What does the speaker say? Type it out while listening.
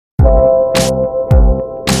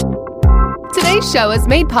Today's show is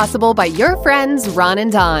made possible by your friends Ron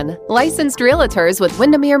and Don, licensed realtors with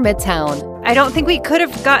Windermere Midtown. I don't think we could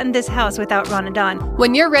have gotten this house without Ron and Don.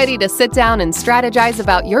 When you're ready to sit down and strategize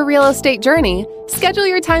about your real estate journey, schedule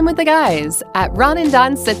your time with the guys at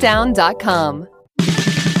ronanddonsitdown.com.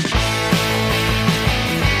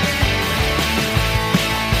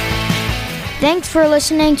 Thanks for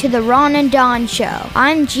listening to the Ron and Don Show.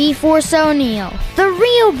 I'm G-Force O'Neill, the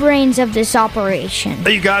real brains of this operation.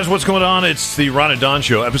 Hey, you guys, what's going on? It's the Ron and Don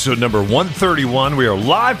Show, episode number 131. We are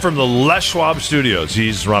live from the Les Schwab Studios.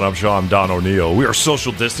 He's Ron Upshaw, I'm Don O'Neill. We are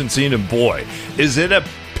social distancing, and boy, is it a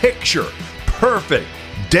picture perfect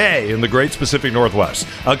day in the great Pacific Northwest.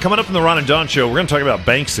 Coming up in the Ron and Don Show, we're going to talk about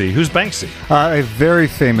Banksy. Who's Banksy? A very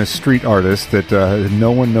famous street artist that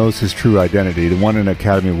no one knows his true identity. He won an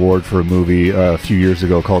Academy Award for a movie a few years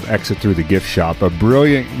ago called Exit Through the Gift Shop. A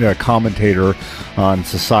brilliant commentator on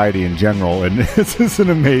society in general, and this is an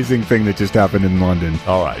amazing thing that just happened in London.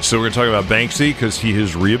 All right, so we're going to talk about Banksy because he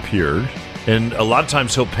has reappeared, and a lot of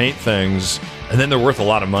times he'll paint things and then they're worth a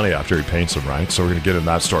lot of money after he paints them, right? So we're going to get in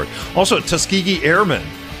that story. Also, Tuskegee Airmen.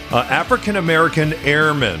 African-American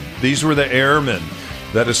airmen. These were the airmen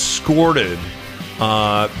that escorted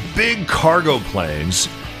big cargo planes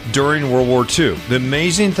during World War II. The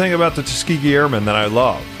amazing thing about the Tuskegee Airmen that I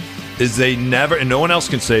love is they never, and no one else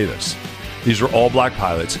can say this, these were all black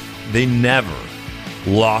pilots, they never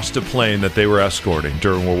lost a plane that they were escorting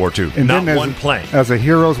during World War II. And not one plane. As a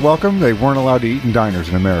hero's welcome, they weren't allowed to eat in diners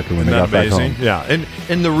in America when they got back home. Yeah,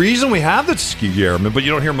 and the reason we have the Tuskegee Airmen, but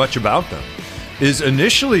you don't hear much about them, is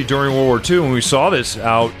initially during World War II, when we saw this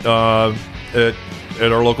out at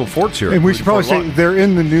our local forts here. And we should probably say they're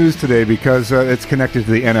in the news today because it's connected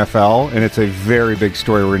to the NFL, and it's a very big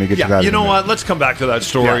story. We're going to get to that. You know what? Let's come back to that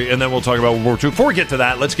story, and then we'll talk about World War II. Before we get to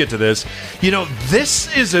that, let's get to this. You know,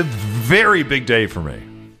 this is a very big day for me.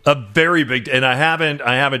 A very big day, and I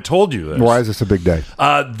haven't told you this. Why is this a big day?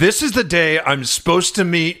 This is the day I'm supposed to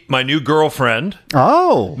meet my new girlfriend.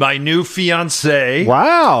 Oh. My new fiancée.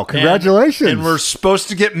 Wow, congratulations. And we're supposed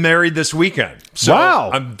to get married this weekend. So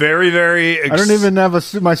wow. I'm very, very I don't even have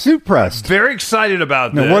my suit pressed. Very excited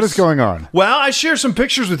about this. Now, what is going on? Well, I shared some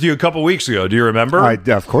pictures with you a couple weeks ago. Do you remember?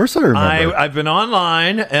 Of course I remember. I've been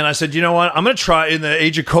online, and I said, you know what? I'm going to try, in the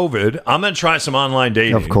age of COVID, I'm going to try some online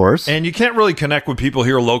dating. Of course. And you can't really connect with people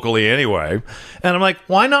here locally anyway. And I'm like,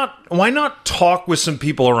 why not talk with some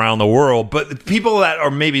people around the world, but people that are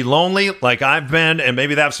maybe lonely, like I've been, and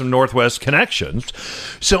maybe they have some Northwest connections.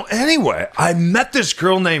 So anyway, I met this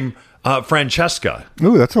girl named Francesca.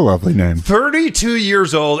 Ooh, that's a lovely name. 32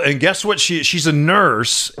 years old, and guess what? She's a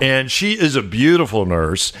nurse, and she is a beautiful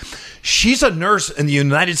nurse. She's a nurse in the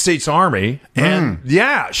United States Army, and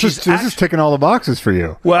this is ticking all the boxes for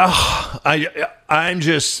you. Well, I'm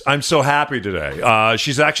so happy today.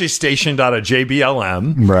 She's actually stationed out of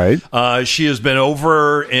JBLM. Right. She has been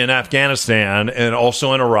over in Afghanistan and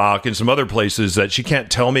also in Iraq and some other places that she can't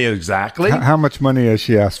tell me exactly. How much money has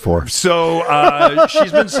she asked for? So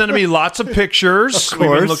she's been sending me lots of pictures. Of We've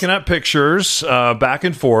course. been looking at pictures back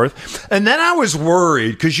and forth. And then I was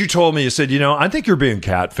worried because you told me, you said, I think you're being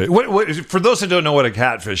catfish. For those that don't know what a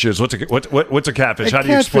catfish is, what's a catfish? How do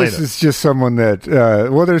you explain it? Catfish is just someone that,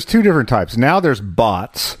 there's two different types. Now there's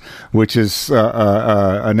bots, which is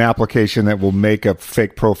an application that will make a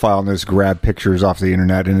fake profile and just grab pictures off the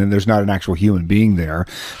internet, and then there's not an actual human being there.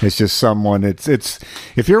 It's just someone. It's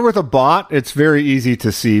if you're with a bot, it's very easy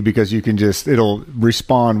to see because you can it'll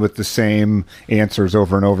respond with the same answers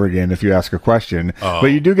over and over again if you ask a question, but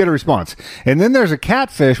you do get a response. And then there's a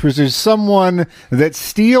catfish, which is someone that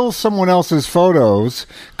steals someone else's photos,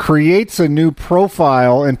 creates a new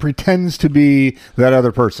profile, and pretends to be that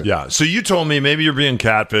other person. Yeah. So you told me maybe you're being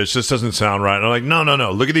catfish. This doesn't sound right. And I'm like,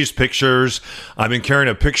 no. Look at these pictures. I've been carrying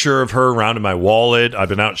a picture of her around in my wallet. I've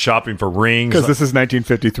been out shopping for rings. Because this is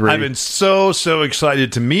 1953. I've been so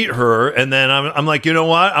excited to meet her. And then I'm like, you know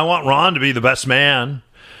what? I want Ron to be the best man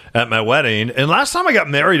at my wedding. And last time I got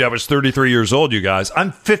married, I was 33 years old, you guys.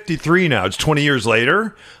 I'm 53 now. It's 20 years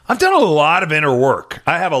later. I've done a lot of inner work.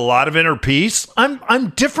 I have a lot of inner peace. I'm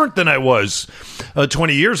different than I was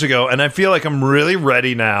 20 years ago. And I feel like I'm really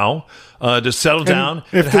ready now to settle down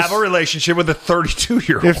and have a relationship with a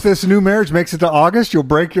 32-year-old. If this new marriage makes it to August, you'll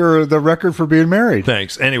break the record for being married.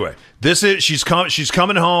 Thanks. Anyway, she's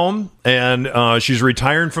coming home, and she's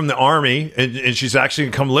retiring from the Army, and she's actually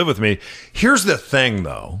going to come live with me. Here's the thing,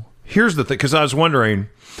 though. Because I was wondering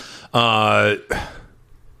where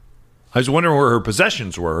her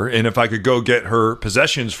possessions were, and if I could go get her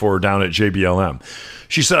possessions for her down at JBLM.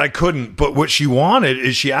 She said I couldn't, but what she wanted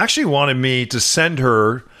is she actually wanted me to send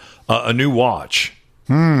her a new watch.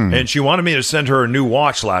 And she wanted me to send her a new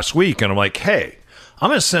watch last week. And I'm like, hey, I'm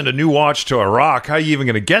going to send a new watch to Iraq. How are you even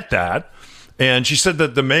going to get that? And she said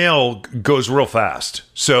that the mail goes real fast.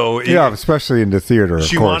 So especially into theater.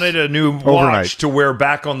 She of course. wanted a new watch to wear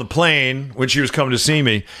back on the plane when she was coming to see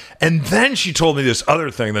me. And then she told me this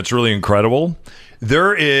other thing that's really incredible.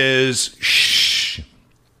 There is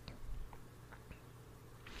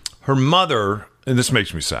her mother, and this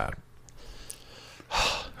makes me sad.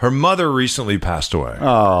 Her mother recently passed away.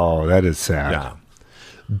 Oh, that is sad. Yeah.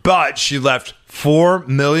 But she left $4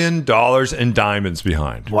 million in diamonds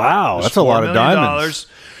behind. Wow, that's a lot of diamonds.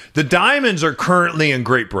 The diamonds are currently in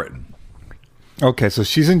Great Britain. Okay, so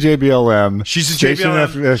she's in JBLM. She's in stationed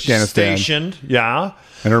JBLM. in Afghanistan. Stationed, yeah.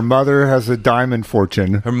 And her mother has a diamond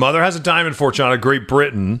fortune. Her mother has a diamond fortune out of Great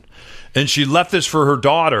Britain. And she left this for her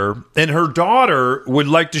daughter. And her daughter would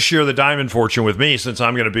like to share the diamond fortune with me since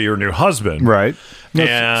I'm going to be her new husband. Right. No,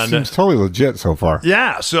 and seems totally legit so far.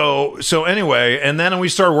 Yeah. So anyway, and then we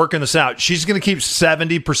started working this out. She's going to keep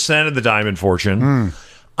 70% of the diamond fortune.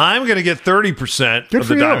 I'm going to get 30% of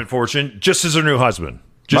the diamond fortune just as her new husband.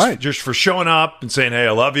 Just for showing up and saying, hey,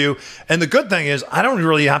 I love you. And the good thing is, I don't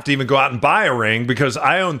really have to even go out and buy a ring because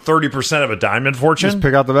I own 30% of a diamond fortune. Just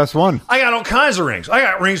pick out the best one. I got all kinds of rings. I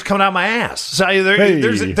got rings coming out my ass. So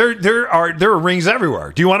there are rings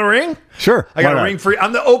everywhere. Do you want a ring? Sure. I got a ring for you.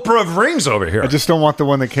 I'm the Oprah of rings over here. I just don't want the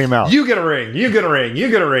one that came out. You get a ring. You get a ring. You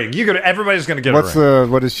get a ring. Everybody's going to get a ring.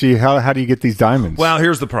 What is she? How do you get these diamonds? Well,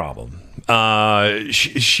 here's the problem.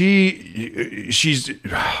 She's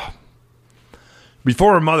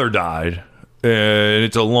before her mother died, and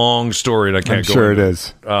it's a long story, and I can't go sure into it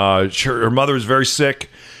is. Her mother was very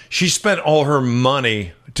sick. She spent all her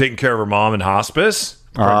money taking care of her mom in hospice.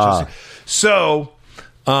 So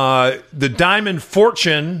the diamond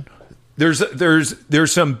fortune,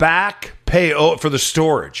 there's some back pay for the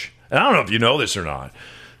storage. And I don't know if you know this or not.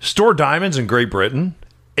 Store diamonds in Great Britain,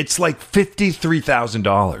 it's like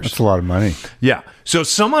 $53,000. That's a lot of money. Yeah. So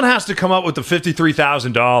someone has to come up with the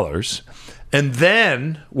 $53,000. And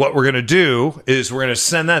then what we're going to do is we're going to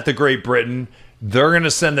send that to Great Britain. They're going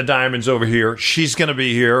to send the diamonds over here. She's going to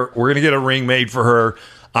be here. We're going to get a ring made for her.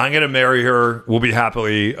 I'm going to marry her. We'll be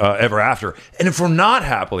happily ever after. And if we're not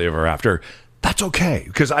happily ever after, that's okay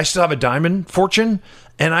because I still have a diamond fortune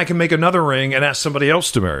and I can make another ring and ask somebody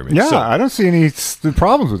else to marry me. Yeah, I don't see any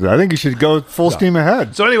problems with it. I think you should go full steam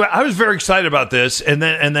ahead. So anyway, I was very excited about this. And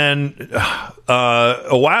then a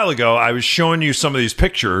while ago, I was showing you some of these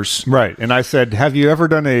pictures. Right. And I said, have you ever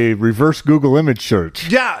done a reverse Google image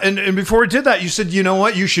search? Yeah. And before we did that, you said, you know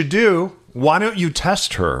what you should do? Why don't you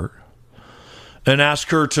test her and ask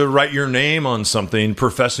her to write your name on something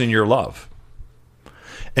professing your love?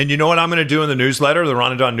 And you know what I'm going to do in the newsletter, the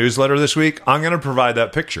Ron and Don newsletter this week? I'm going to provide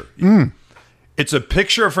that picture. It's a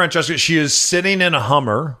picture of Francesca. She is sitting in a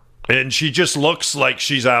Hummer, and she just looks like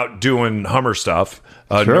she's out doing Hummer stuff.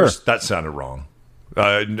 Sure. Nurse, that sounded wrong.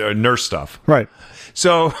 Nurse stuff. Right.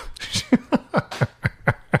 So...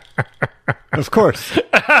 Of course.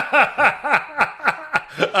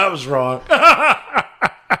 I was wrong.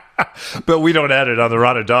 But we don't edit on the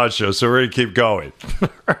Ron and Don show, so we're going to keep going.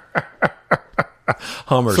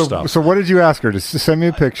 Hummer stuff. So what did you ask her? To send me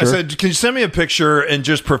a picture? I said, can you send me a picture and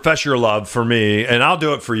just profess your love for me, and I'll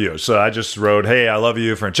do it for you. So I just wrote, hey, I love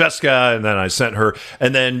you, Francesca, and then I sent her,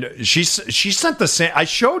 and then she sent the same. I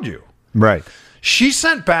showed you. Right. She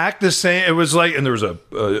sent back the same. It was like, and there was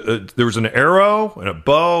an arrow and a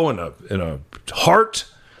bow and a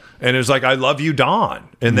heart, and it was like, I love you, Don.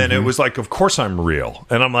 And then it was like, of course I'm real,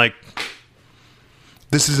 and I'm like,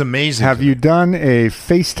 this is amazing. Have you done a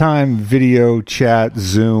FaceTime video chat,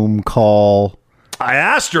 Zoom call? I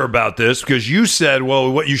asked her about this because you said,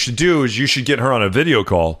 well, what you should do is you should get her on a video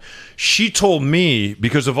call. She told me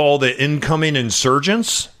because of all the incoming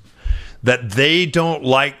insurgents that they don't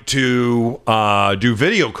like to do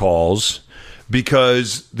video calls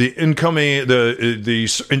because the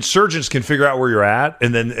insurgents can figure out where you're at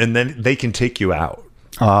and then they can take you out.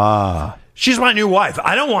 She's my new wife.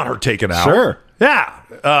 I don't want her taken out. Sure. Yeah.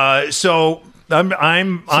 So have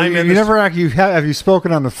you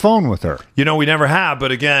spoken on the phone with her? You know, we never have,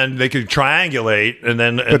 but again, they could triangulate and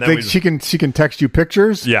then she can text you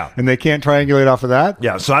pictures. Yeah. And they can't triangulate off of that.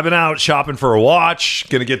 Yeah. So I've been out shopping for a watch,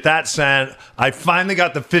 gonna get that sent. I finally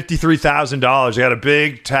got the $53,000. I got a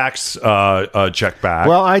big tax check back.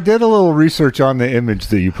 Well, I did a little research on the image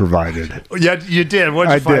that you provided. Yeah, you did. What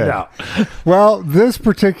did you find out? Well, this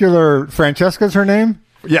particular Francesca's her name?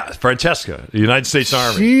 Yeah, Francesca, the United States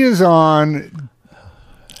Army. She is on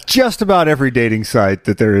just about every dating site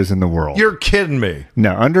that there is in the world. You're kidding me.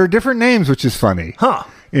 No, under different names, which is funny. Huh.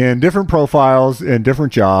 in different profiles and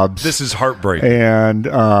different jobs. This is heartbreaking. And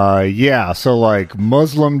so like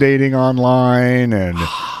Muslim dating online, and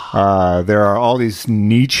there are all these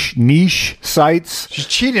niche sites. She's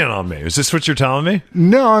cheating on me. Is this what you're telling me?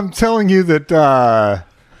 No, I'm telling you that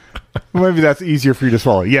maybe that's easier for you to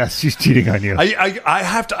swallow. Yes, she's cheating on you. I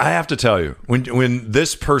have to tell you, when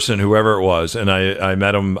this person, whoever it was, and I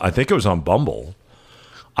met him, I think it was on Bumble.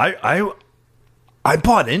 I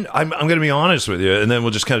bought in. I'm going to be honest with you, and then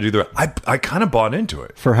we'll just kind of do I kind of bought into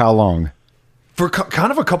it. For how long? For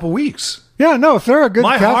kind of a couple weeks. Yeah, no, if they're a good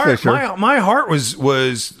catfisher. My heart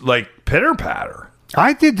was like pitter patter.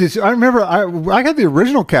 I did this. I remember I had the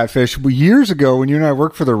original catfish years ago when you and I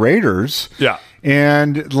worked for the Raiders. Yeah.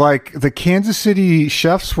 And like the Kansas City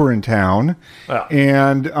Chefs were in town,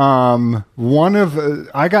 and I got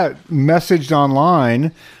messaged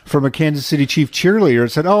online from a Kansas City Chief cheerleader. It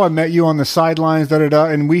said, "Oh, I met you on the sidelines." Da da da.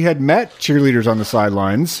 And we had met cheerleaders on the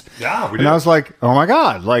sidelines. Yeah, we did. And I was like, "Oh my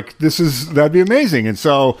god, like that'd be amazing." And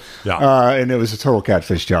so, and it was a total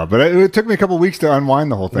catfish job. But it took me a couple of weeks to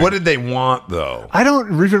unwind the whole thing. What did they want though? I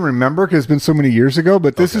don't even remember because it's been so many years ago.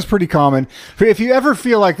 But this is pretty common. If you ever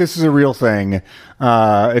feel like this is a real thing.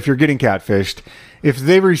 If you're getting catfished, if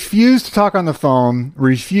they refuse to talk on the phone,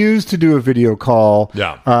 refuse to do a video call,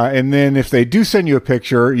 and then if they do send you a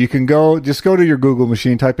picture, you can go to your Google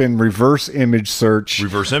machine, type in reverse image search. You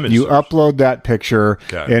upload that picture,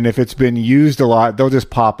 and if it's been used a lot, they'll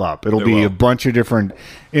just pop up. It'll be a bunch of different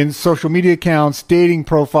in social media accounts, dating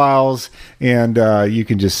profiles, and you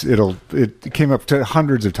can just it came up to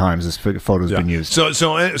hundreds of times this photo's been used.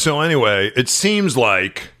 So anyway, it seems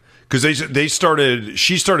like. Because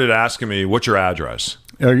she started asking me, what's your address?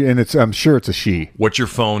 And I'm sure it's a she. What's your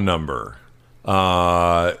phone number?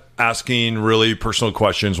 Asking really personal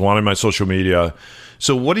questions, wanting my social media.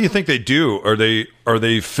 So what do you think they do? Are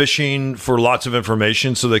they fishing for lots of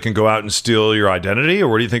information so they can go out and steal your identity? Or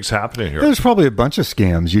what do you think's happening here? There's probably a bunch of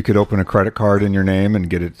scams. You could open a credit card in your name and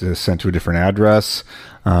get it sent to a different address.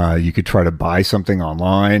 You could try to buy something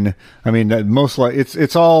online. I mean,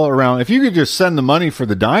 it's all around. If you could just send the money for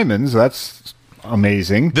the diamonds, that's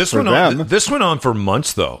amazing. This went on for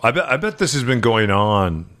months, though. I bet this has been going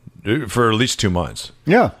on for at least 2 months.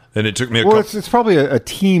 Yeah, and it took me. It's probably a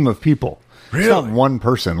team of people. Really? It's not one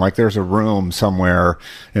person. Like there's a room somewhere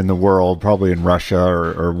in the world, probably in Russia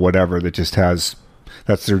or whatever, that just has.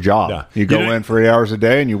 That's their job. Yeah. You go in for 8 hours a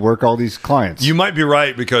day and you work all these clients. You might be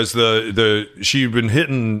right because she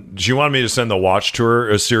wanted me to send the watch to her,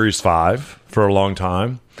 a Series 5, for a long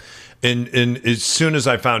time. And as soon as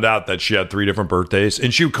I found out that she had 3 different birthdays,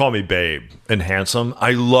 and she would call me babe and handsome.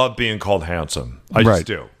 I love being called handsome. I just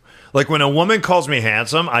do. Like when a woman calls me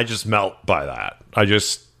handsome, I just melt by that.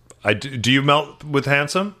 Do you melt with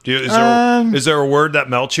handsome? Is there a word that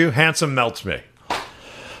melts you? Handsome melts me.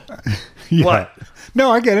 Yeah. What? No,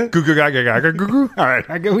 I get it. Goo goo gaga gaga goo goo. All right,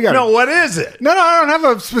 we got it. No, what is it? No, I don't have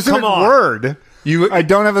a specific word. I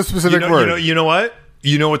don't have a specific word. You know what?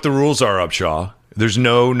 You know what the rules are, Upshaw. There's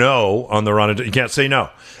no on the run. You can't say no.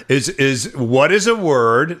 What is a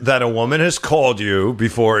word that a woman has called you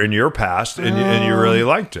before in your past and you really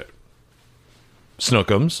liked it?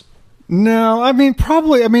 Snookums. No, I mean,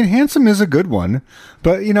 probably. I mean, handsome is a good one,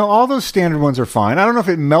 but all those standard ones are fine. I don't know if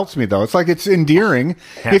it melts me though. It's like it's endearing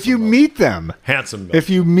if you meet them. Handsome. If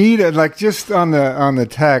you meet it, like just on the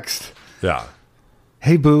text. Yeah.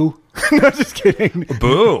 Hey, boo. No, just kidding.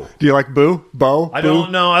 Boo. Do you like boo? Bo? I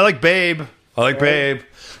don't know. I like babe. Babe.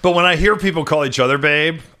 But when I hear people call each other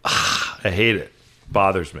babe, I hate it.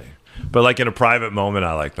 Bothers me. But like in a private moment,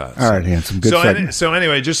 I like that. All right, handsome. Good. So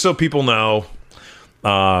anyway, just so people know.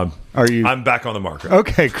 I'm back on the market.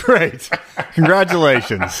 Okay, great.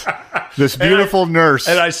 Congratulations. This beautiful nurse.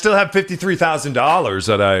 And I still have $53,000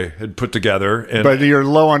 that I had put together. But you're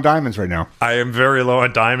low on diamonds right now. I am very low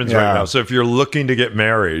on diamonds right now. So if you're looking to get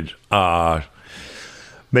married,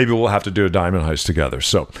 maybe we'll have to do a diamond heist together.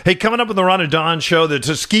 So, hey, coming up on the Ron and Don show, the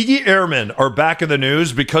Tuskegee Airmen are back in the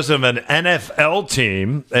news because of an NFL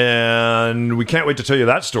team. And we can't wait to tell you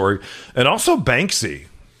that story. And also Banksy.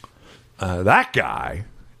 That guy,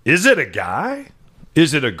 is it a guy?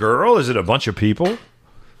 Is it a girl? Is it a bunch of people?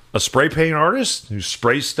 A spray paint artist who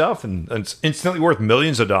sprays stuff and it's instantly worth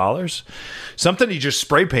millions of dollars? Something he just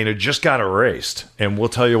spray painted just got erased, and we'll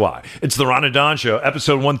tell you why. It's the Ron and Don Show,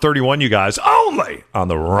 episode 131, you guys, only on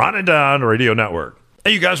the Ron and Don Radio Network.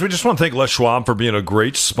 Hey, you guys, we just want to thank Les Schwab for being a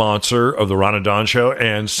great sponsor of the Ron and Don Show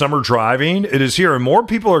and summer driving. It is here, and more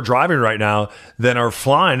people are driving right now than are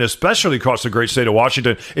flying, especially across the great state of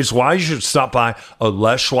Washington. It's why you should stop by a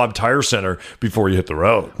Les Schwab Tire Center before you hit the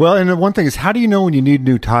road. Well, and the one thing is, how do you know when you need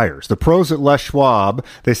new tires? The pros at Les Schwab,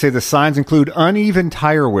 they say the signs include uneven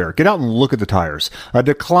tire wear. Get out and look at the tires. A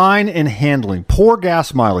decline in handling, poor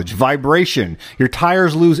gas mileage, vibration, your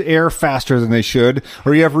tires lose air faster than they should,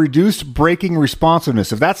 or you have reduced braking responsiveness.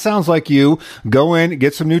 If that sounds like you, go in,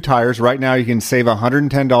 get some new tires. Right now, you can save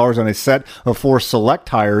 $110 on a set of 4 select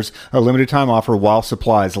tires, a limited time offer while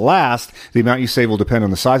supplies last. The amount you save will depend on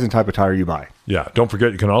the size and type of tire you buy. Yeah, don't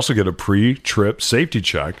forget, you can also get a pre-trip safety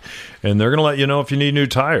check, and they're going to let you know if you need new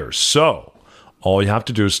tires. So all you have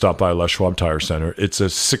to do is stop by Les Schwab Tire Center. It's a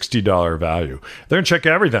 $60 value. They're going to check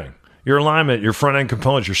everything. Your alignment, your front-end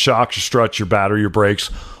components, your shocks, your struts, your battery, your brakes,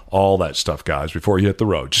 all that stuff, guys, before you hit the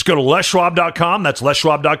road. Just go to leschwab.com. That's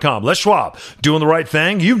leschwab.com. Les Schwab, doing the right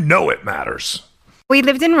thing. You know it matters. We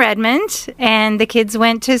lived in Redmond, and the kids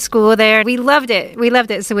went to school there. We loved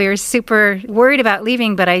it. So we were super worried about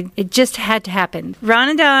leaving, but it just had to happen. Ron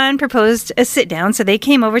and Don proposed a sit-down, so they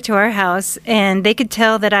came over to our house, and they could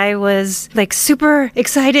tell that I was like super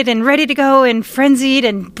excited and ready to go and frenzied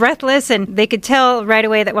and breathless, and they could tell right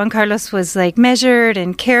away that Juan Carlos was like measured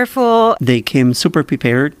and careful. They came super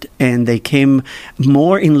prepared, and they came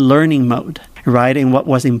more in learning mode. Right, and what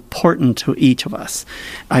was important to each of us.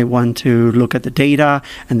 I want to look at the data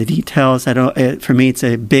and the details. For me, it's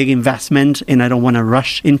a big investment, and I don't want to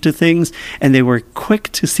rush into things. And they were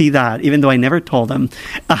quick to see that, even though I never told them.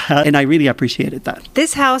 And I really appreciated that.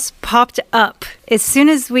 This house popped up. As soon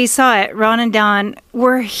as we saw it, Ron and Don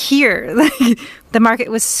were here. The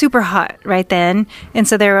market was super hot right then, and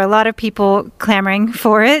so there were a lot of people clamoring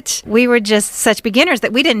for it. We were just such beginners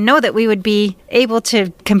that we didn't know that we would be able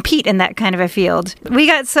to compete in that kind of a field. We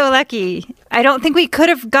got so lucky. I don't think we could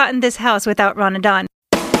have gotten this house without Ron and Don.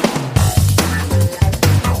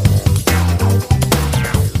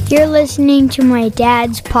 You're listening to my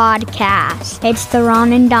dad's podcast. It's the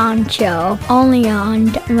Ron and Don Show, only on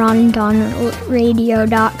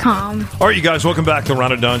ronanddonradio.com. All right, you guys, welcome back to the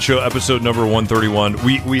Ron and Don Show, episode number 131.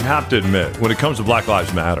 We have to admit, when it comes to Black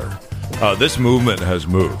Lives Matter, this movement has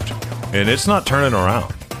moved, and it's not turning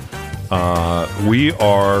around. We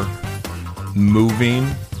are moving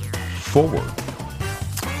forward.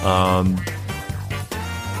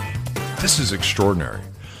 This is extraordinary.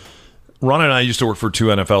 Ron and I used to work for 2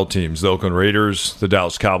 NFL teams, the Oakland Raiders, the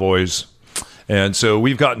Dallas Cowboys. And so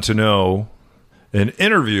we've gotten to know and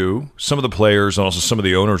interview some of the players and also some of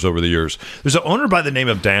the owners over the years. There's an owner by the name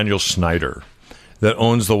of Daniel Snyder that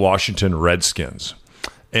owns the Washington Redskins.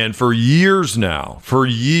 And for years now,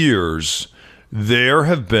 there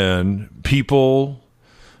have been people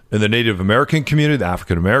in the Native American community, the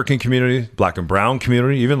African American community, black and brown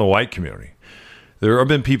community, even the white community. There have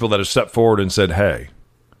been people that have stepped forward and said, hey,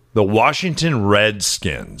 the Washington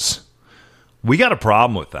Redskins, we got a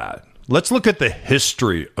problem with that. Let's look at the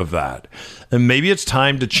history of that. And maybe it's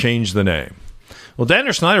time to change the name. Well,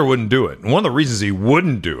 Daniel Snyder wouldn't do it. And one of the reasons he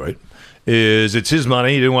wouldn't do it is it's his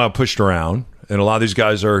money. He didn't want to push it around. And a lot of these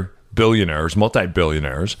guys are billionaires,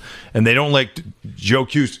 multi-billionaires, and they don't like Joe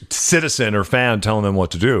Q, citizen or fan, telling them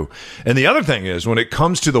what to do. And the other thing is, when it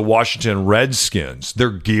comes to the Washington Redskins, their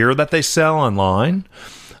gear that they sell online,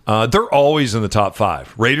 they're always in the top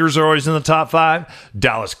 5. Raiders are always in the top 5.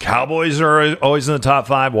 Dallas Cowboys are always in the top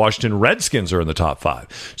 5. Washington Redskins are in the top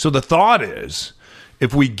 5. So the thought is,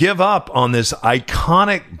 if we give up on this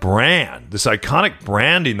iconic brand, this iconic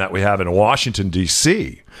branding that we have in Washington,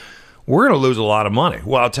 D.C., we're going to lose a lot of money.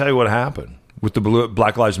 Well, I'll tell you what happened with the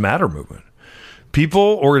Black Lives Matter movement.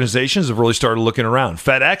 People, organizations have really started looking around.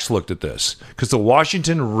 FedEx looked at this because the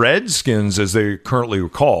Washington Redskins, as they currently are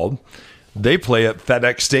called, they play at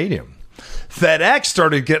FedEx Stadium. FedEx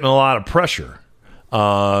started getting a lot of pressure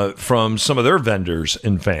from some of their vendors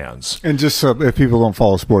and fans. And just if people don't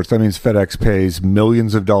follow sports, that means FedEx pays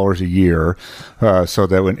millions of dollars a year so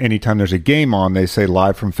that when anytime there's a game on, they say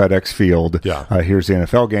live from FedEx Field, here's the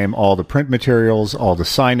NFL game, all the print materials, all the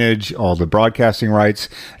signage, all the broadcasting rights.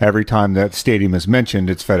 Every time that stadium is mentioned,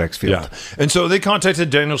 it's FedEx Field. Yeah. And so they contacted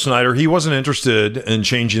Daniel Snyder. He wasn't interested in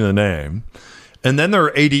changing the name. And then there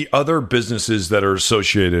are 80 other businesses that are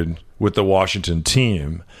associated with the Washington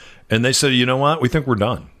team. And they said, you know what? We think we're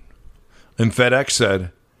done. And FedEx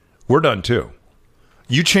said, we're done too.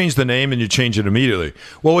 You change the name and you change it immediately.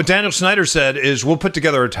 Well, what Daniel Snyder said is, we'll put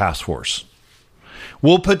together a task force.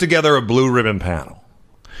 We'll put together a blue ribbon panel.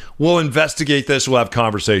 We'll investigate this. We'll have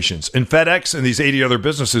conversations. And FedEx and these 80 other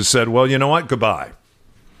businesses said, well, you know what? Goodbye.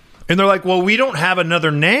 And they're like, well, we don't have another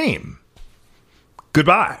name.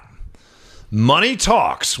 goodbye. Money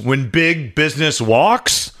talks when big business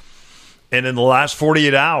walks. And in the last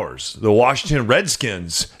 48 hours, the Washington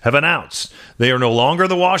Redskins have announced they are no longer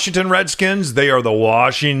the Washington Redskins. They are the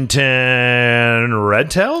Washington Red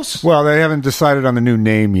Tails. Well, they haven't decided on the new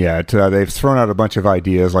name yet. They've thrown out a bunch of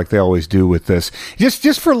ideas like they always do with this.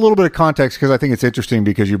 Just for a little bit of context, because I think it's interesting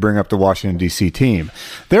because you bring up the Washington, D.C. team.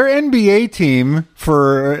 Their NBA team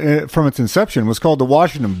from its inception was called the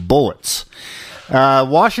Washington Bullets.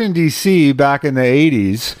 Washington, D.C., back in the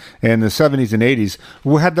 80s and the 70s and 80s,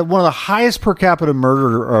 had one of the highest per capita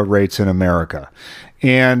murder rates in America.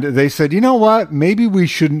 And they said, you know what? Maybe we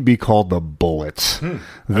shouldn't be called the Bullets.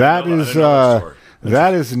 That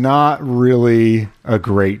is not really a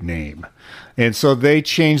great name. And so they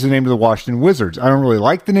changed the name to the Washington Wizards. I don't really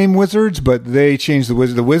like the name Wizards, but they changed the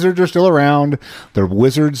Wizards. The Wizards are still around. The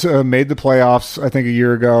Wizards made the playoffs, I think, a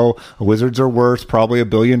year ago. The Wizards are worth probably $1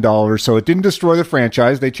 billion. So it didn't destroy the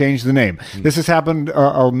franchise. They changed the name. This has happened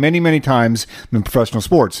many, many times in professional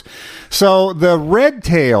sports. So the Red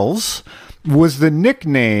Tails was the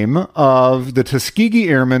nickname of the Tuskegee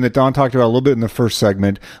Airmen that Don talked about a little bit in the first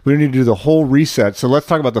segment. We don't need to do the whole reset. So let's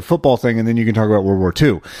talk about the football thing, and then you can talk about World War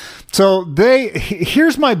II. So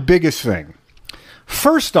here's my biggest thing.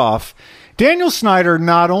 First off, Daniel Snyder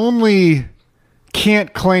not only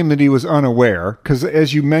can't claim that he was unaware, because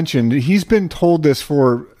as you mentioned, he's been told this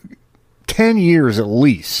for 10 years at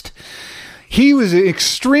least. He was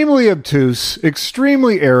extremely obtuse,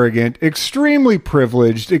 extremely arrogant, extremely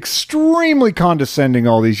privileged, extremely condescending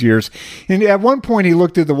all these years. And at one point he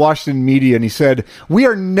looked at the Washington media and he said, "We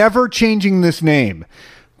are never changing this name.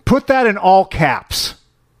 Put that in all caps.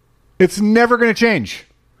 It's never going to change."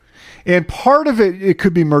 And part of it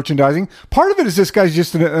could be merchandising. Part of it is this guy's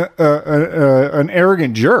just an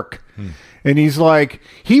arrogant jerk. And he's like,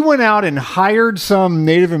 he went out and hired some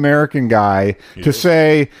Native American guy to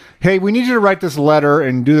say, hey, we need you to write this letter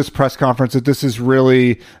and do this press conference that this is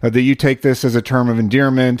really, that you take this as a term of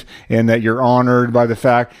endearment and that you're honored by the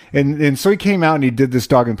fact. And so he came out and he did this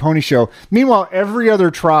dog and pony show. Meanwhile, every other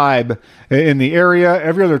tribe in the area,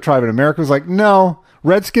 every other tribe in America was like, no,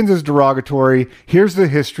 Redskins is derogatory. Here's the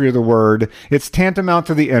history of the word. It's tantamount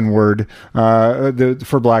to the N-word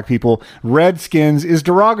for black people. Redskins is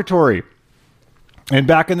derogatory. And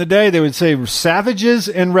back in the day, they would say savages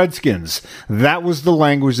and redskins. That was the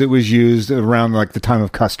language that was used around like the time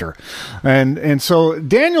of Custer. And so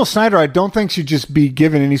Daniel Snyder, I don't think should just be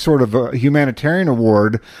given any sort of a humanitarian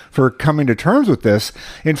award for coming to terms with this.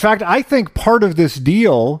 In fact, I think part of this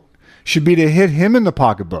deal should be to hit him in the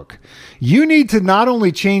pocketbook. You need to not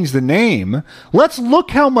only change the name, let's look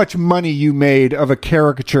how much money you made of a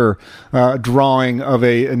caricature drawing of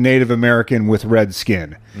a Native American with red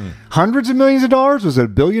skin. Hundreds of millions of dollars? Was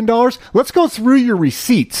it $1 billion? Let's go through your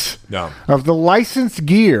receipts of the licensed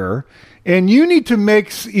gear, and you need to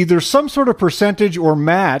make either some sort of percentage or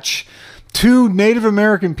match to Native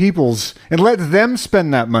American peoples and let them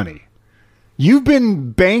spend that money. You've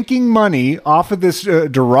been banking money off of this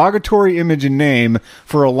derogatory image and name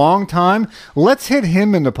for a long time. Let's hit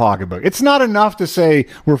him in the pocketbook. It's not enough to say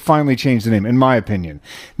we're finally changed the name, in my opinion.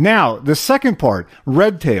 Now, the second part,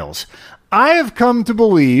 Red Tails. I have come to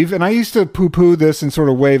believe, and I used to poo-poo this and sort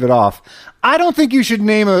of wave it off, I don't think you should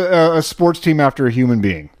name a sports team after a human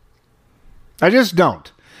being. I just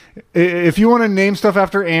don't. If you want to name stuff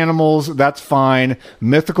after animals, that's fine.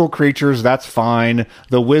 Mythical creatures, that's fine.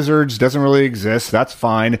 The Wizards doesn't really exist, that's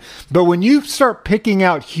fine. But when you start picking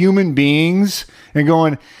out human beings and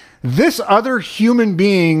going, this other human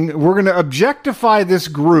being, we're going to objectify this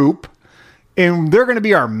group and they're going to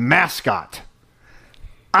be our mascot.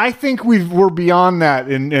 I think we're beyond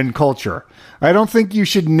that in culture. I don't think you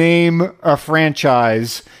should name a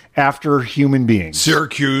franchise after human beings.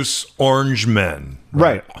 Syracuse Orange Men.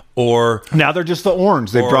 Right. Or now they're just the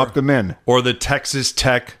Orange. They brought them in. Or the Texas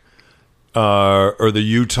Tech or the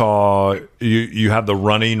Utah, you have the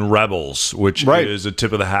Running Rebels, which is a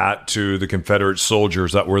tip of the hat to the Confederate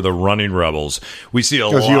soldiers that were the Running Rebels. We see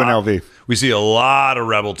UNLV. We see a lot of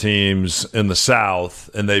rebel teams in the South,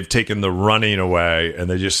 and they've taken the running away, and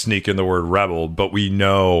they just sneak in the word rebel, but we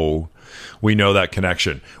know that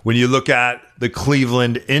connection. When you look at the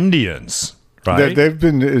Cleveland Indians, right? They've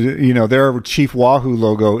been, their Chief Wahoo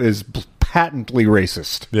logo is patently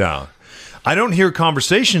racist. Yeah. I don't hear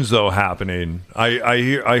conversations, though, happening.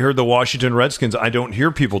 I heard the Washington Redskins. I don't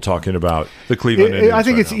hear people talking about the Cleveland Indians. I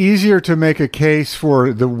think it's easier to make a case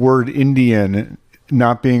for the word Indian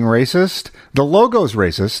not being racist. The logo's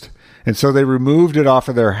racist. And so they removed it off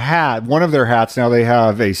of their hat. One of their hats, now they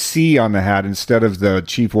have a C on the hat instead of the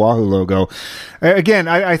Chief Wahoo logo. Again,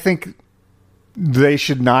 I think they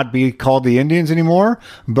should not be called the Indians anymore,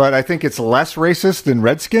 but I think it's less racist than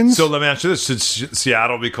Redskins. So let me ask you this: should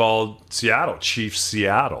Seattle be called Seattle? Chief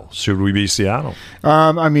Seattle? Should we be Seattle?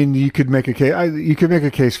 I mean, you could make a case. You could make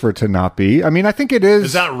a case for it to not be. I mean, I think it is.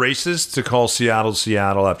 Is that racist to call Seattle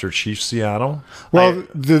Seattle after Chief Seattle? Well,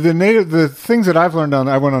 the things that I've learned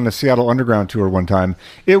I went on a Seattle Underground tour one time.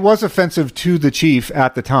 It was offensive to the chief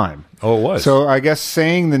at the time. Oh, it was. So I guess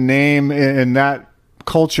saying the name in that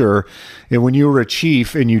culture, and when you were a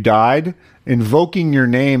chief and you died, invoking your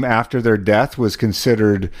name after their death was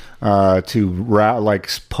considered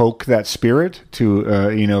to poke that spirit,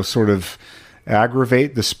 to sort of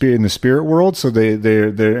aggravate the spirit in the spirit world. So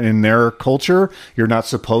they're in their culture, you're not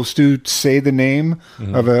supposed to say the name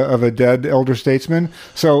of a dead elder statesman.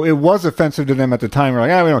 So it was offensive to them at the time. We're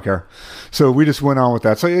like, we don't care. So we just went on with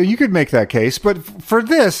that. So you could make that case, but for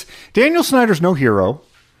this, Daniel Snyder's no hero.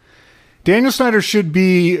 Daniel Snyder should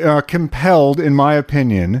be compelled, in my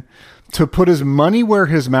opinion, to put his money where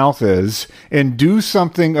his mouth is and do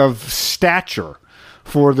something of stature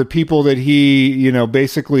for the people that he,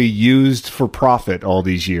 basically used for profit all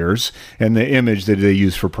these years, and the image that they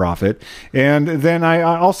used for profit. And then I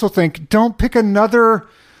also think, don't pick another.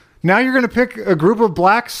 Now you're going to pick a group of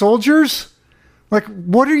black soldiers? Like,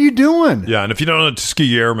 what are you doing? Yeah, and if you don't know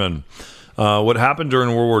Tuskegee Airmen, what happened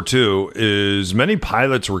during World War II is many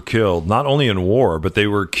pilots were killed, not only in war, but they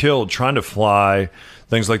were killed trying to fly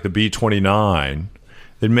things like the B-29.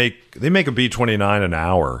 They make a B-29 an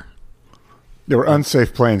hour. They were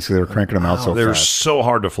unsafe planes because they were cranking them out so fast. They were so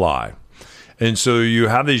hard to fly. And so you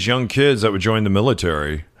have these young kids that would join the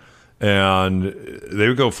military, and they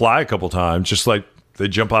would go fly a couple times, just like they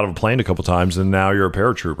jump out of a plane a couple times, and now you're a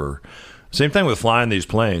paratrooper. Same thing with flying these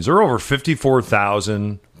planes. There are over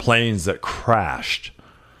 54,000 planes that crashed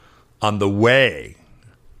on the way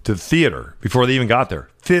to the theater before they even got there.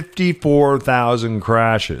 54,000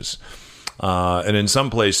 crashes. And in some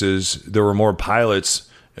places, there were more pilots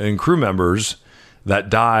and crew members that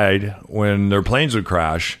died when their planes would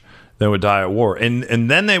crash than would die at war. And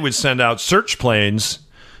then they would send out search planes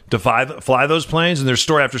to fly those planes, and there's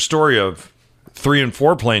story after story of 3 and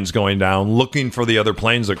 4 planes going down looking for the other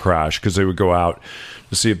planes that crashed because they would go out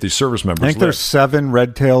to see if these service members I think there's 7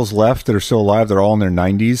 Red Tails left that are still alive. They're all in their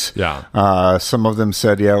 90s. Yeah. Some of them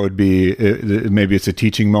said, it would be, maybe it's a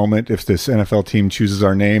teaching moment if this NFL team chooses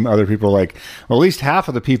our name. Other people are like, well, at least half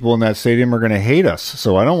of the people in that stadium are going to hate us,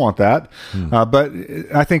 so I don't want that. But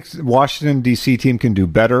I think Washington, D.C. team can do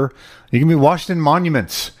better. You can be Washington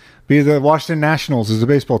Monuments. Be the Washington Nationals is a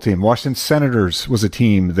baseball team. Washington Senators was a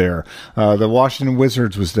team there. The Washington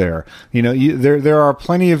Wizards was there. There are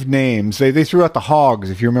plenty of names. They threw out the Hogs,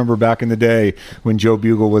 if you remember back in the day when Joe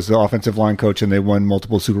Bugle was the offensive line coach and they won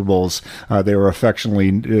multiple Super Bowls. They were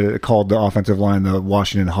affectionately called the offensive line the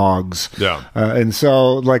Washington Hogs. Yeah. And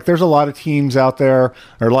so, there's a lot of teams out there,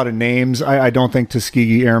 or a lot of names. I don't think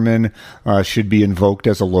Tuskegee Airmen should be invoked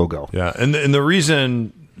as a logo. Yeah, and the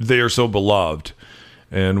reason they are so beloved.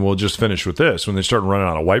 And we'll just finish with this. When they started running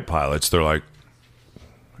out of white pilots, they're like,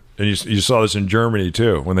 and you saw this in Germany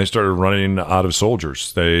too. When they started running out of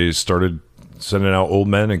soldiers, they started sending out old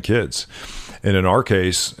men and kids. And in our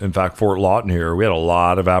case, in fact, Fort Lawton here, we had a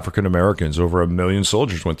lot of African Americans. Over 1 million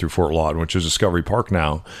soldiers went through Fort Lawton, which is Discovery Park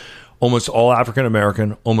now. Almost all African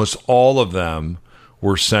American, almost all of them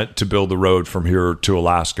were sent to build the road from here to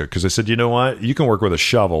Alaska because they said, you know what, you can work with a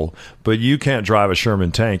shovel, but you can't drive a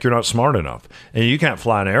Sherman tank. You're not smart enough. And you can't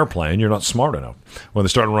fly an airplane. You're not smart enough. When they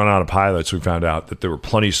started running out of pilots, we found out that they were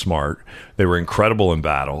plenty smart. They were incredible in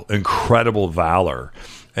battle, incredible valor.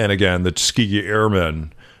 And again, the Tuskegee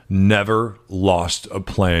Airmen never lost a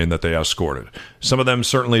plane that they escorted. Some of them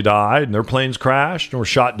certainly died and their planes crashed and were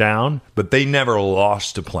shot down, but they never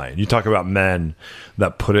lost a plane. You talk about men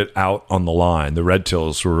that put it out on the line. The Red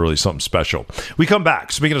Tails were really something special. We come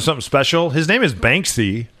back. Speaking of something special, his name is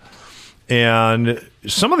Banksy, and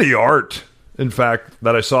some of the art, in fact,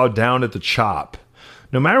 that I saw down at the Chop,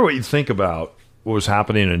 no matter what you think about what was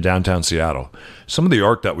happening in downtown Seattle, some of the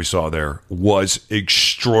art that we saw there was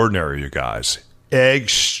extraordinary, you guys.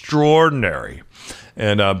 Extraordinary.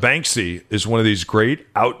 And Banksy is one of these great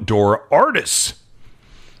outdoor artists.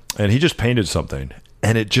 And he just painted something,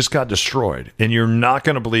 and it just got destroyed. And you're not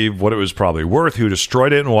going to believe what it was probably worth, who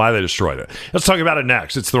destroyed it, and why they destroyed it. Let's talk about it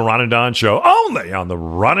next. It's the Ron and Don Show, only on the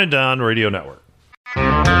Ron and Don Radio Network.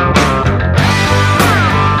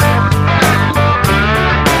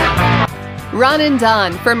 Ron and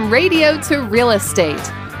Don, from radio to real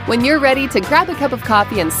estate. When you're ready to grab a cup of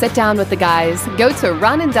coffee and sit down with the guys, go to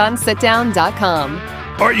ronanddonsitdown.com.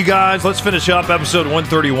 All right, you guys, let's finish up episode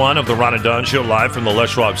 131 of the Ron and Don Show live from the Les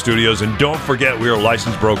Schwab Studios. And don't forget, we are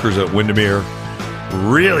licensed brokers at Windermere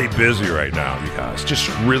really busy right now, you guys. Just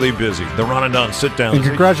really busy. The Ron and Don sit down. And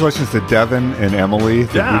congratulations to Devin and Emily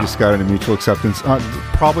that we just got into mutual acceptance.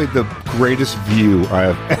 Probably the greatest view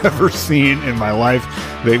I have ever seen in my life.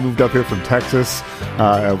 They moved up here from Texas.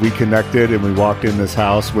 We connected and we walked in this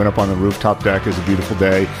house, went up on the rooftop deck. It was a beautiful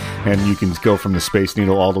day. And you can go from the Space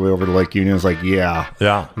Needle all the way over to Lake Union. It's like, yeah,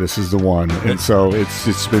 this is the one. And so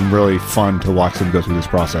it's been really fun to watch them go through this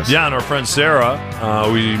process. Yeah, and our friend Sarah,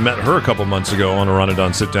 we met her a couple months ago on a Ron and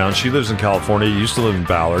Don sit down. She lives in California, used to live in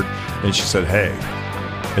Ballard, and she said, hey,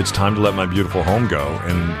 it's time to let my beautiful home go.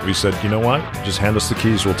 And we said, you know what? Just hand us the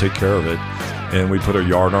keys, we'll take care of it. And we put a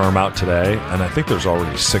yard arm out today, and I think there's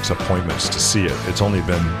already 6 appointments to see it. It's only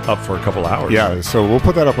been up for a couple hours. Yeah, so we'll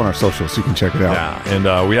put that up on our socials so you can check it out. Yeah,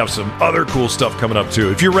 and we have some other cool stuff coming up too.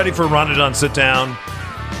 If you're ready for Ron and Don sit down,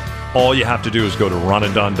 all you have to do is go to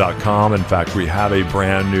ronanddon.com. In fact, we have a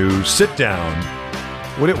brand new sit down.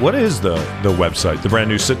 What is the website? The brand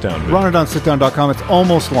new sit down. ronanddonsitdown.com. It's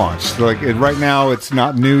almost launched. Right now, it's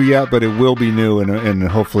not new yet, but it will be new in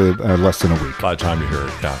hopefully less than a week. By the time you hear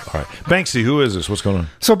it, yeah. All right, Banksy, who is this? What's going on?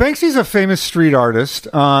 So Banksy's a famous street artist,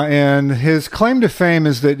 and his claim to fame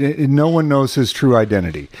is that no one knows his true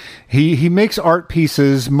identity. He makes art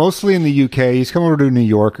pieces mostly in the UK. He's come over to New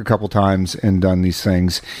York a couple times and done these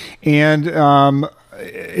things, and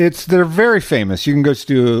they're very famous. You can go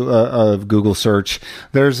do a Google search.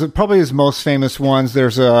 There's probably his most famous ones.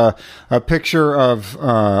 There's a picture of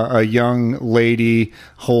a young lady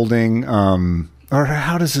holding. Or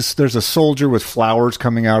how does this? There's a soldier with flowers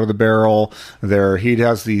coming out of the barrel. He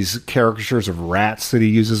has these caricatures of rats that he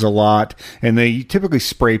uses a lot, and they typically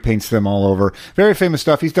spray paints them all over. Very famous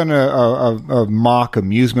stuff. He's done a mock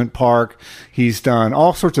amusement park. He's done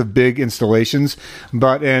all sorts of big installations,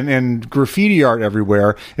 and graffiti art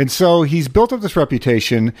everywhere. And so he's built up this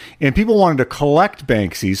reputation, and people wanted to collect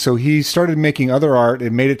Banksy. So he started making other art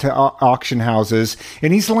and made it to auction houses,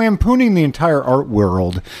 and he's lampooning the entire art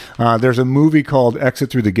world. There's a movie called Exit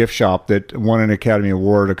Through the Gift Shop that won an Academy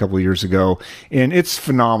Award a couple of years ago, and it's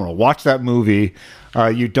phenomenal. Watch that movie.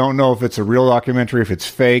 You don't know if it's a real documentary, if it's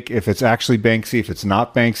fake, if it's actually Banksy, if it's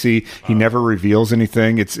not Banksy. He never reveals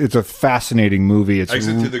anything. It's a fascinating movie.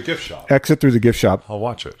 Exit Through the Gift Shop. Exit Through the Gift Shop. I'll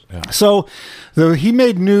watch it. Yeah. So he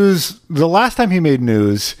made news. The last time he made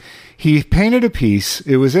news, he painted a piece.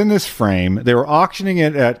 It was in this frame. They were auctioning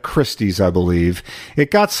it at Christie's, I believe. It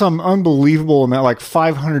got some unbelievable amount, like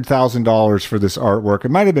 $500,000 for this artwork. It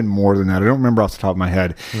might have been more than that. I don't remember off the top of my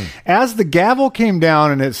head. As the gavel came down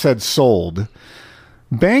and it said sold,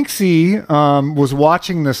 Banksy was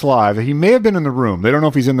watching this live. He may have been in the room. They don't know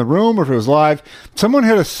if he's in the room or if it was live. Someone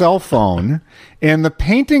hit a cell phone, and the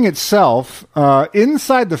painting itself,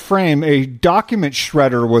 inside the frame, a document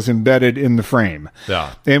shredder was embedded in the frame.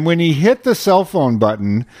 Yeah. And when he hit the cell phone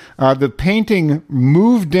button, the painting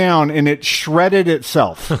moved down and it shredded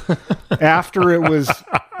itself after it was,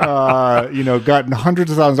 gotten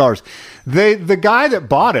hundreds of thousands of dollars. The guy that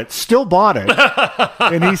bought it still bought it.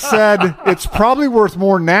 And he said, it's probably worth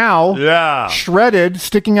more now, shredded,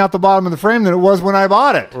 sticking out the bottom of the frame than it was when I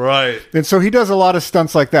bought it. Right. And so he does a lot of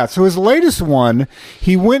stunts like that. So his latest one,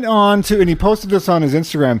 he went on to, and he posted this on his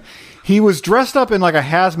Instagram. He was dressed up in like a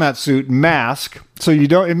hazmat suit mask. So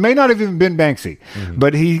it may not have even been Banksy,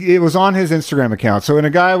 but it was on his Instagram account. So in a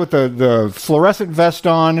guy with the fluorescent vest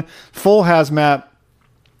on, full hazmat,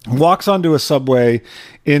 walks onto a subway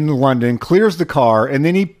in London, clears the car, and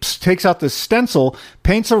then he takes out this stencil,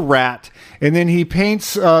 paints a rat, and then he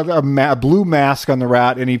paints a blue mask on the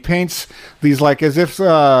rat, and he paints these like as if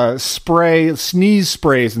sneeze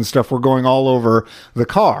sprays and stuff were going all over the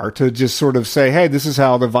car to just sort of say, hey, this is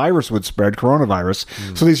how the virus would spread, coronavirus.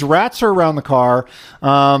 So these rats are around the car,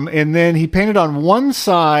 and then he painted on one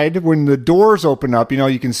side when the doors open up,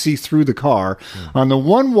 you can see through the car. On the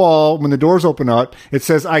one wall, when the doors open up, it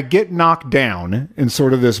says, I get knocked down, in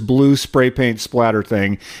sort of this blue spray paint splatter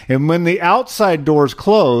thing. And when the outside doors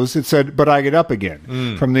close, it said, but I get up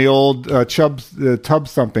again, from the old Tub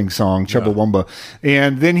Thumping song, Chubbawamba.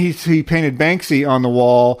 And then he painted Banksy on the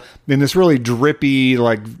wall in this really drippy,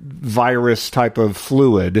 like virus type of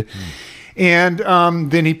fluid. And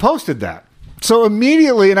then he posted that. So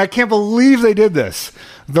immediately, and I can't believe they did this,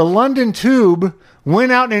 the London Tube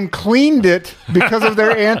went out and cleaned it because of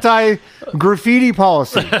their anti-graffiti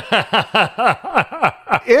policy.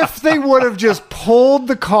 If they would have just pulled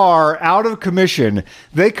the car out of commission,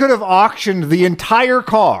 they could have auctioned the entire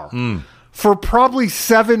car for probably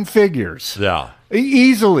 7 figures. Yeah.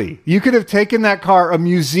 Easily. You could have taken that car. A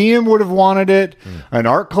museum would have wanted it. An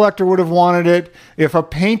art collector would have wanted it. If a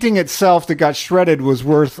painting itself that got shredded was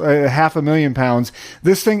worth £500,000,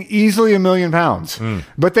 this thing easily £1 million.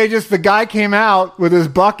 But the guy came out with his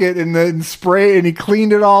bucket and the spray and he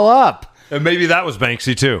cleaned it all up. And maybe that was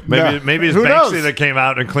Banksy too. Maybe it's Who Banksy knows? that came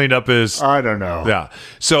out and cleaned up his. I don't know. Yeah.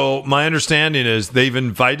 So my understanding is they've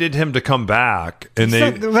invited him to come back, and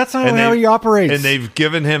That's not how he operates. And they've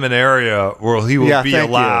given him an area where he will be thank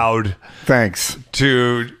you. allowed. Thanks.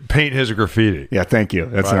 To paint his graffiti. Yeah, thank you.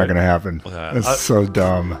 That's not going to happen. That's so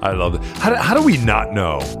dumb. I love it. How do we not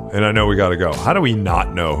know? And I know we got to go. How do we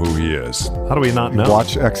not know who he is? How do we not know?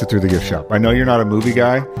 Watch Exit Through the Gift Shop. I know you're not a movie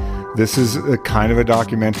guy. This is a kind of a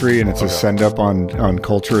documentary, and it's a send up on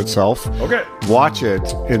culture itself. Okay. Watch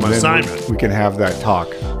it, and then assignment. we can have that talk.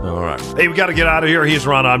 All right. Hey, we got to get out of here. He's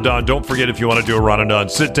Ron. I'm Don. Don't forget, if you want to do a Ron and Don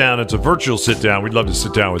sit down, it's a virtual sit down. We'd love to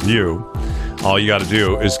sit down with you. All you got to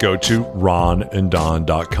do is go to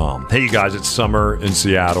ronanddon.com. Hey, you guys, it's summer in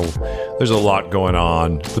Seattle. There's a lot going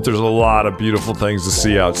on, but there's a lot of beautiful things to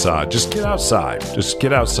see outside. Just get outside. Just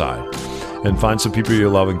get outside and find some people you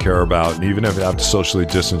love and care about. And even if you have to socially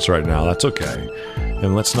distance right now, that's okay.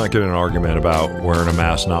 And let's not get in an argument about wearing a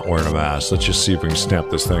mask, not wearing a mask. Let's just see if we can tamp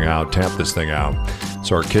this thing out,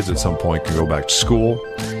 so our kids at some point can go back to school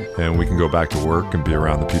and we can go back to work and be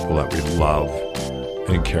around the people that we love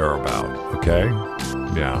and care about, okay?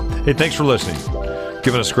 Yeah. Hey, thanks for listening.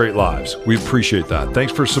 Giving us great lives. We appreciate that.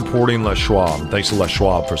 Thanks for supporting Les Schwab. Thanks to Les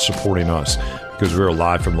Schwab for supporting us, because we're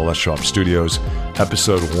live from the Les Schwab studios.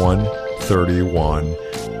 Episode 131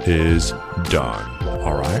 is done.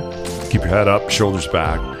 All right? Keep your head up, shoulders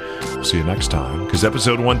back. See you next time, because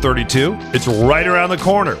episode 132, it's right around the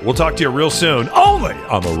corner. We'll talk to you real soon, only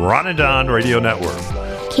on the Ron and Don Radio Network.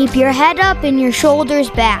 Keep your head up and your shoulders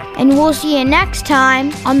back, and we'll see you next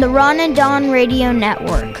time on the Ron and Don Radio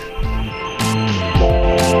Network.